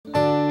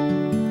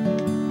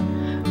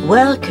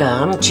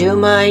Welcome to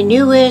my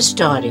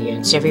newest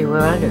audience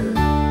everywhere on Earth.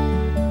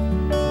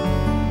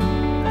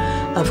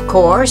 Of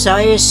course,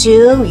 I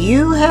assume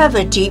you have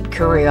a deep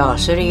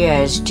curiosity,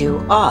 as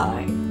do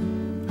I,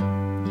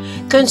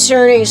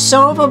 concerning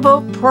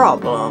solvable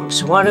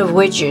problems, one of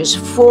which is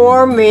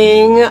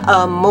forming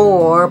a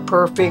more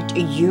perfect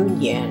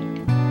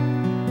union.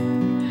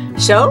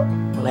 So,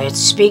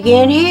 let's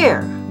begin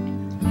here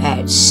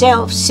at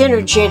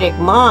Self-Synergetic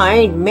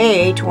Mind,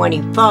 May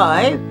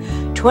 25,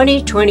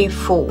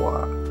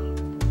 2024.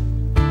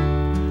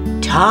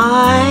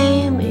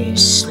 Time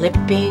is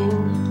slipping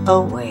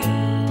away.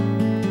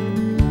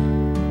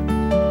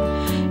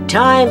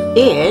 Time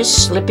is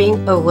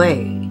slipping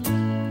away.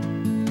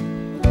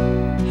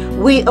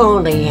 We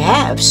only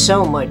have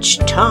so much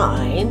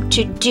time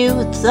to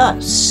do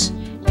thus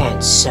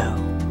and so.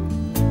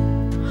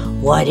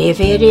 What if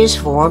it is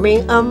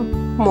forming a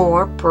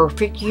more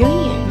perfect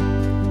union?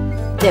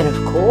 Then of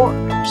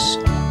course,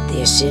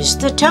 this is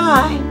the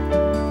time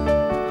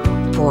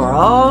for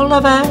all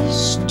of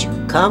us to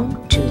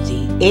come to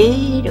the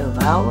aid of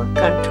our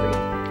country.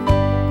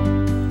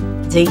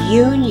 The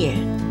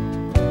union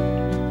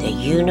that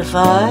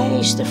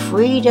unifies the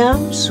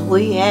freedoms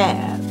we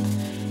have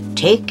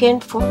taken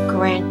for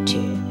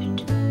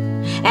granted.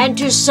 And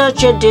to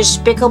such a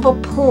despicable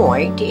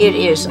point, it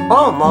is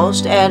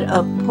almost at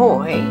a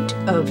point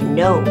of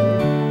no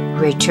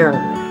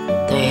return.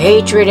 The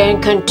hatred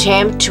and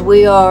contempt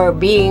we are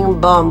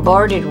being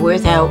bombarded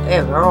with,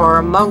 however, are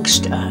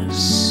amongst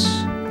us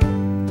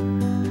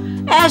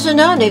as an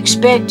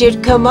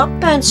unexpected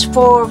comeuppance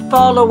for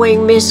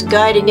following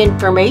misguiding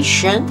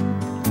information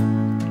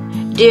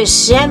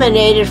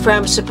disseminated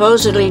from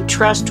supposedly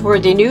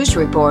trustworthy news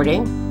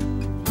reporting.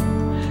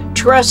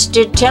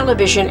 Trusted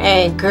television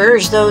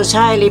anchors, those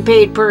highly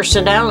paid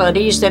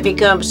personalities that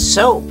become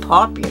so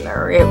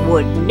popular it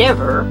would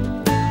never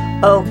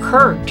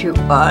occur to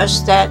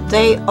us that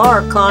they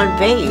are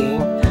conveying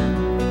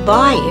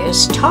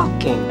biased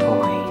talking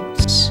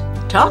points.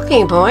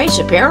 Talking points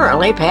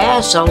apparently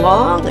pass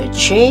along a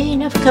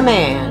chain of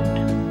command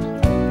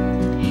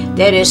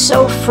that is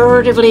so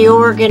furtively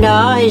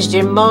organized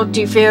in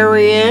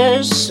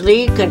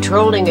multifariously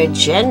controlling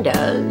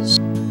agendas,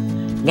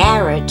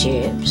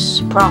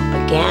 narratives,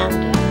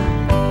 propaganda,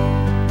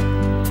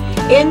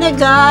 in the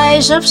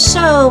guise of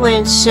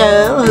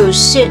so-and-so who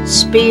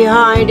sits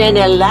behind an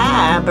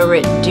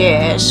elaborate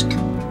desk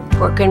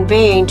for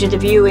conveying to the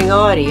viewing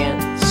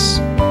audience.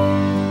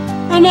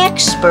 An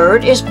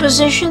expert is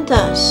positioned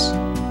thus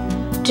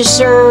to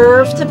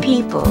serve the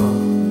people,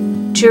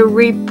 to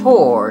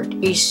report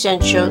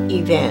essential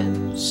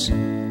events.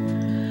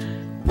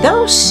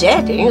 Those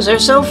settings are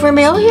so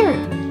familiar,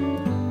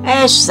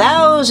 as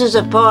thousands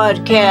of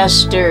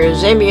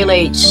podcasters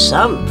emulate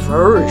some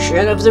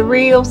version of the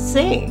real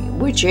thing,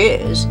 which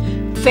is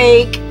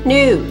fake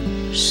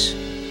news,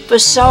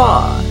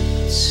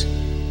 facades,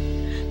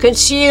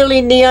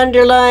 concealing the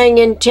underlying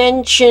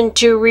intention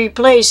to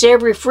replace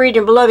every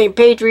freedom-loving,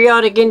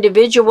 patriotic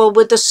individual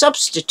with a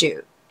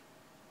substitute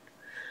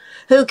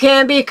who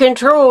can be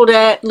controlled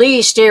at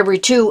least every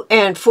 2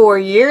 and 4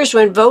 years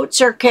when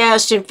votes are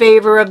cast in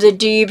favor of the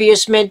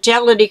devious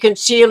mentality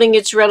concealing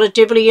its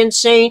relatively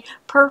insane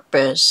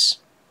purpose.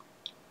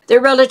 The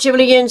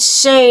relatively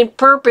insane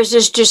purpose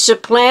is to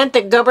supplant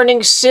the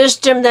governing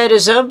system that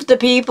is of the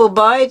people,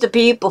 by the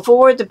people,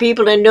 for the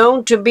people, and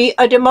known to be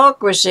a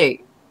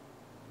democracy,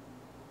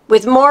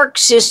 with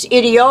Marxist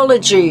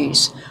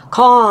ideologies,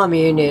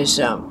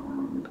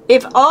 communism.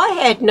 If I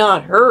had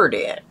not heard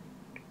it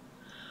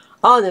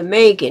on the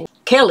Megyn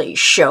Kelly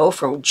show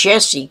from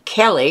Jesse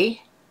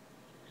Kelly,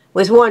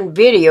 with one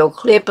video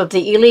clip of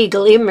the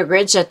illegal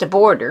immigrants at the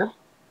border,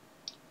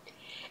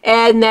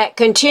 and that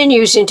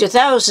continues into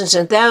thousands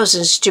and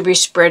thousands to be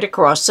spread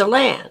across the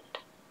land,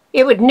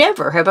 it would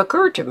never have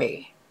occurred to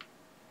me.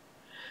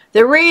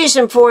 The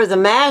reason for the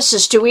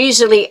masses to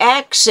easily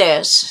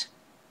access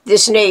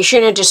this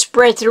nation and to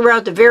spread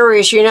throughout the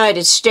various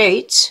United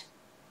States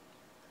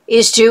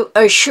is to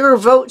assure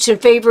votes in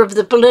favor of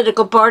the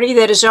political party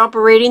that is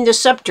operating the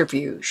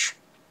subterfuge.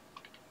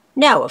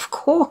 Now, of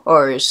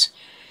course,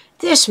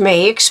 this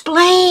may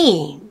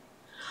explain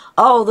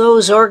all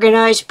those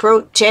organized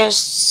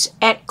protests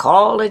at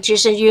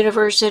colleges and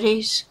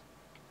universities,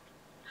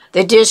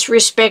 the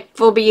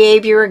disrespectful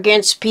behavior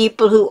against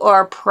people who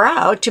are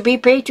proud to be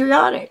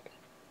patriotic,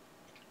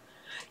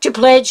 to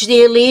pledge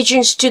the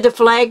allegiance to the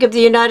flag of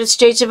the United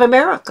States of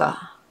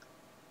America,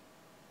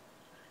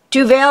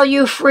 to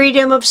value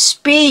freedom of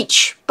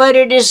speech, but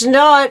it is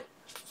not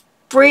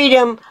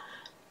freedom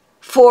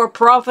for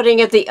profiting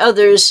at the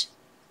other's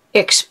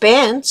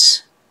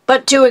expense,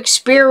 but to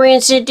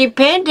experience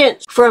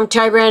independence from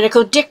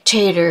tyrannical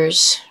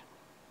dictators,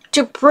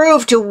 to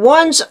prove to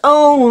one's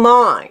own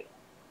mind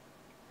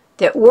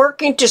that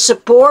working to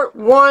support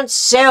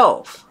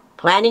oneself,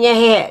 planning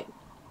ahead,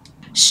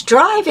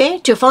 striving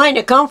to find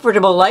a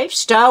comfortable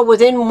lifestyle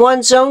within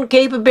one's own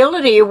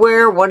capability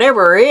where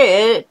whatever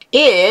it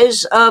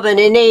is of an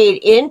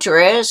innate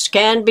interest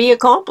can be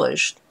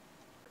accomplished.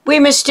 We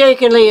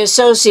mistakenly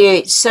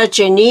associate such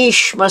a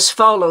niche must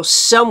follow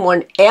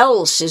someone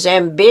else's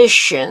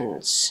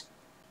ambitions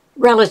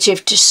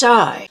relative to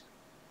size.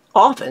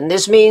 Often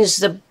this means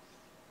the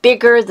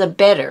bigger the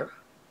better.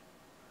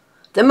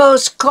 The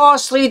most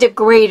costly, the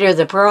greater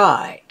the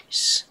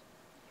prize.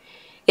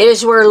 It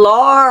is where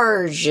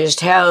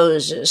largest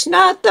houses,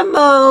 not the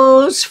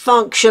most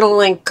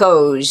functional and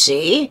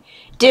cozy,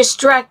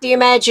 distract the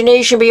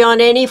imagination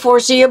beyond any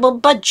foreseeable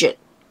budget.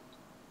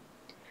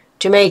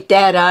 To make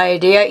that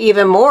idea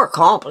even more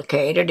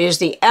complicated is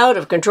the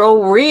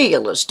out-of-control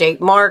real estate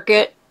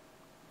market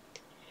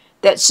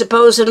that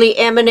supposedly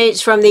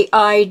emanates from the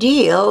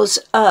ideals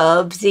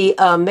of the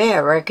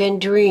American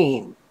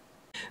dream.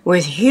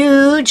 With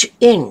huge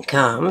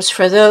incomes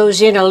for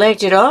those in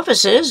elected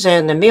offices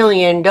and the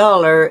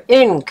million-dollar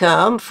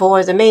income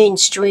for the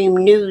mainstream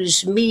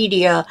news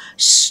media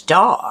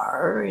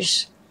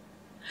stars,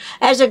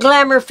 as a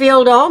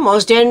glamour-filled,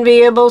 almost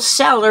enviable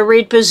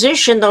salaried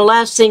position, the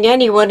last thing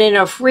anyone in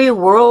a free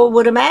world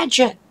would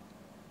imagine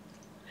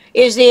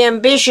is the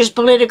ambitious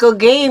political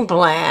game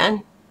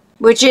plan,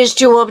 which is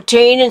to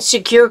obtain and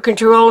secure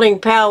controlling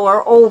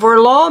power over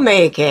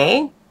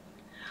lawmaking,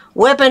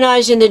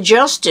 weaponizing the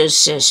justice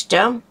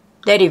system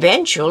that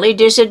eventually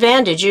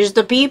disadvantages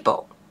the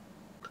people.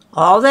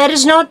 All that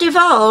is not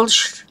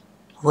divulged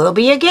will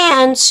be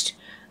against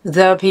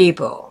the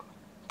people.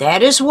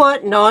 That is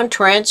what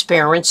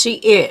non-transparency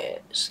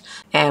is,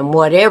 and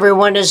what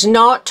everyone is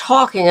not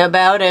talking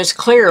about as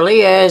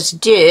clearly as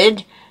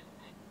did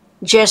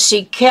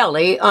Jesse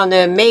Kelly on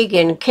the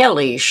Megyn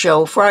Kelly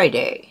show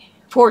Friday.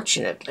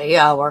 Fortunately,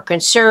 our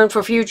concern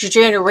for future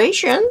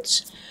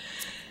generations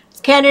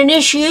can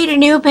initiate a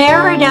new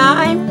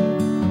paradigm,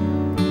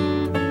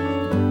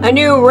 a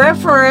new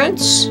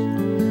reference,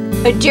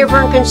 a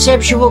different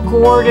conceptual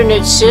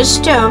coordinate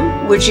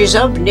system, which is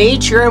of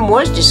nature and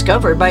was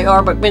discovered by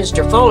R.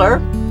 Buckminster Fuller,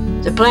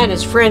 the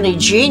planet's friendly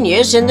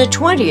genius in the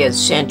 20th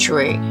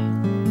century.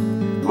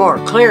 More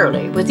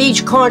clearly, with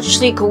each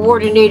consciously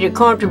coordinated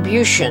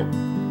contribution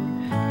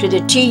to the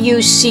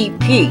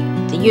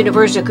TUCP, the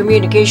Universal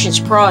Communications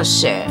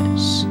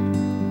Process,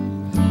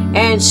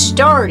 and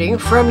starting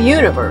from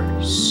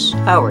universe,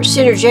 our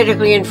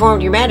synergetically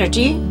informed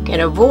humanity can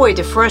avoid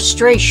the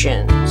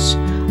frustrations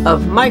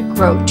of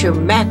micro to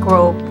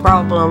macro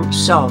problem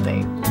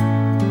solving.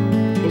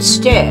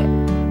 Instead,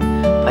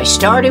 by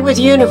starting with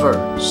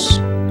universe,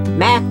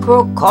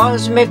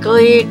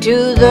 macrocosmically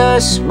to the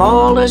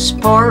smallest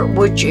part,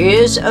 which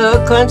is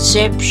a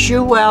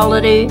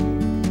conceptuality,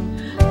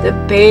 the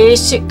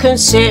basic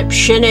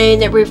conception aim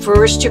that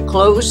refers to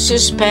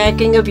closest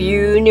packing of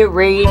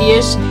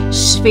uniradius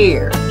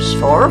spheres,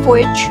 4 of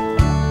which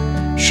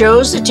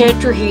shows the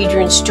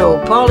tetrahedron's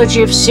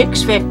topology of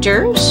 6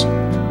 vectors,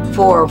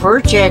 4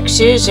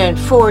 vertexes, and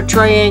 4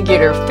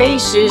 triangular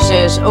faces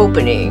as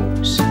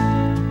openings.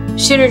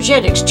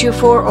 Synergetics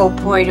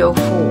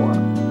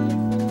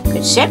 240.04.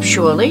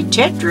 Conceptually,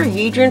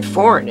 tetrahedron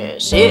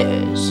fourness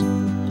is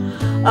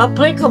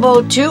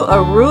applicable to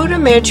a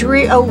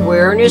rudimentary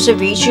awareness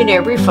of each and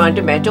every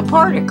fundamental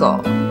particle.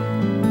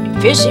 In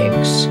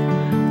physics,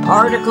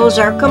 particles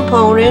are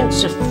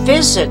components of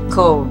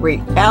physical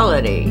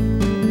reality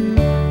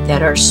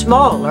that are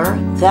smaller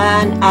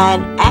than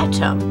an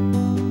atom.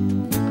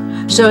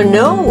 So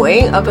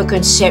knowing of a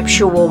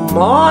conceptual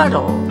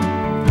model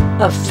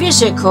of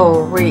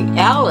physical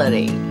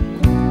reality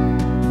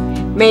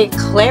may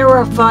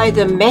clarify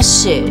the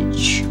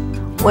message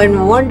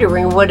when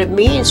wondering what it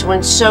means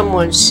when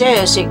someone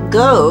says it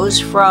goes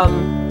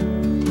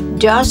from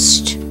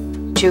dust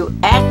to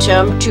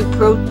atom to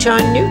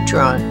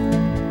proton-neutron.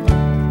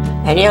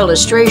 An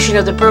illustration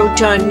of the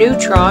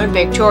proton-neutron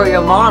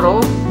vectorial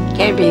model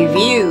can be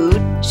viewed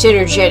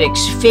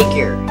Synergetics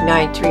figure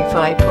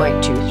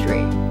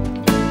 935.23.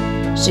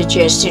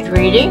 Suggested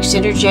reading,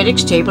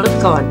 Synergetics table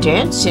of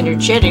contents,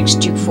 Synergetics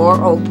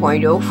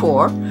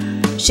 240.04.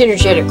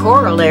 Synergetic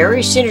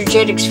corollary,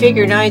 Synergetics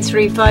figure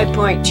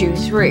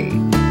 935.23.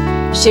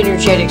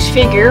 Synergetics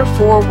figure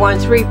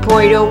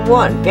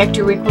 413.01.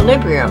 Vector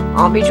equilibrium,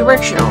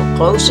 omnidirectional,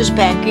 closest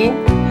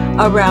packing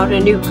around a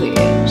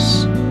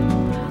nucleus.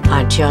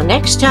 Until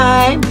next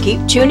time,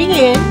 keep tuning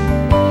in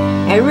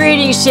and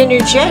reading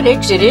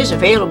Synergetics. It is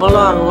available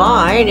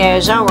online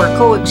as our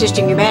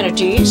coexisting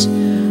humanities.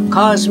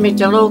 Cosmic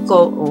to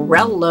local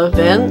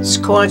relevance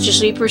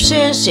consciously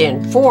persists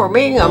in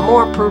forming a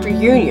more perfect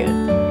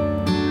union,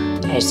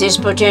 as this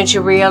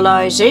potential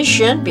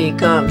realization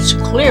becomes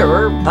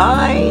clearer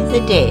by the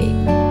day.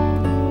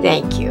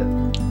 Thank you.